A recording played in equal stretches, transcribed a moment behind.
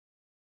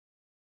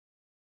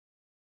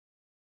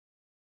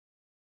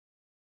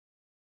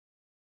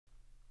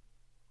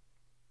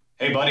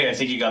Hey, buddy, I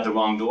think you got the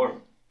wrong door.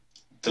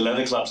 The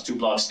Leather Club's 2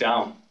 blocks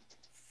down.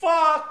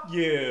 Fuck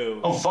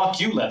you. Oh,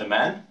 fuck you,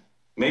 Leatherman.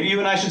 Maybe you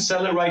and I should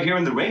settle it right here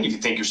in the ring if you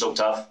think you're so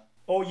tough.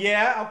 Oh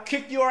yeah? I'll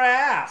kick your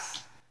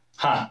ass.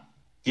 Huh.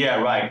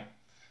 Yeah, right.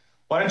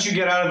 Why don't you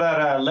get out of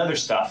that leather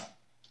stuff?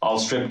 I'll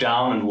strip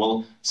down and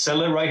we'll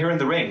settle it right here in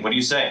the ring. What do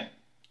you say?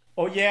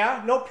 Oh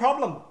yeah? No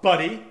problem,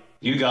 buddy.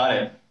 You got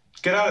it.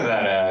 Get out of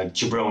that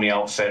jabroni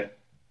outfit.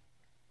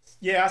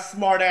 Yeah,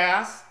 smart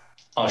ass.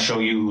 I'll show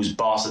you who's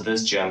boss at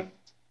this gym.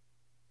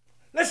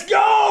 Let's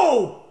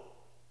go!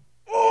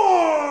 Oh!